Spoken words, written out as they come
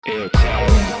It's on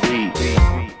the beat.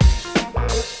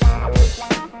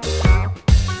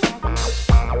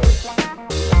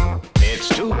 It's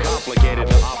too complicated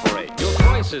to operate. Your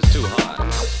price is too high.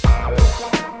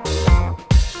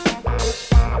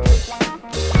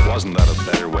 Wasn't that a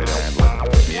better way to handle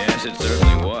it? Yes, it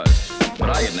certainly was.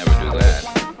 But I could never do that.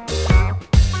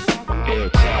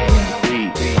 It's on the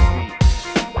beat.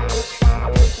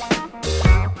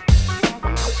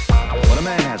 When a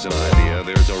man has an idea,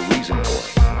 there's a reason for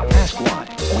it. Ask why.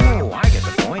 Oh, I get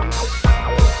the point.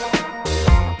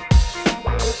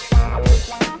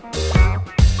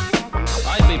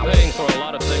 I'd be paying for a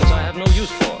lot of things I have no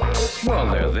use for.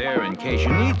 Well, they're there in case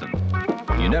you need them.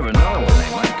 You never know when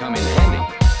they might come in handy.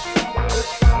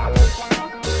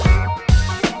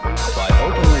 By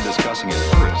openly discussing it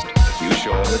first, you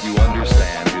show him that you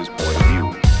understand his point of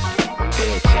view.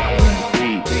 It's on the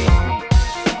beat.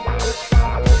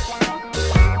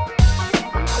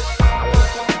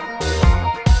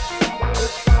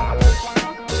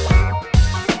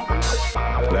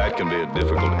 That can be a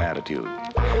difficult attitude.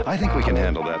 I think we can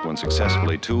handle that one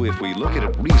successfully, too, if we look at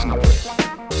it reasonably.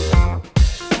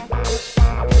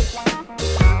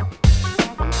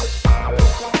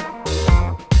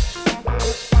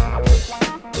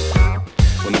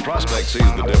 When the prospect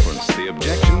sees the difference, the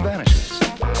objection vanishes.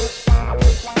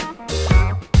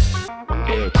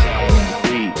 It's on the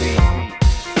beat.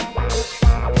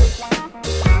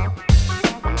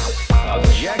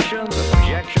 Objections,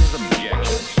 objections,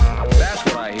 objections. That's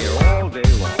what I hear all day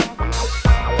long.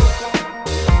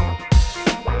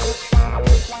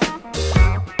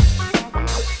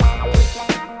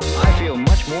 I feel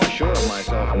much more sure of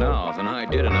myself now than I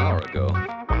did an hour ago.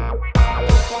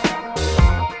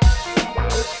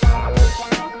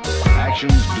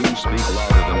 Actions do speak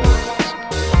louder than words.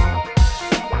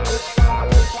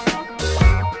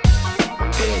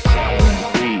 It's on the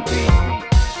beat.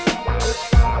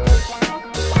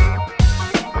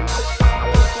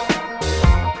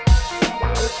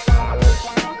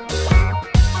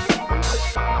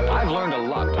 I've learned a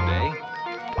lot today.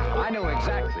 I know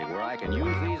exactly where I can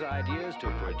use these ideas to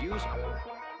produce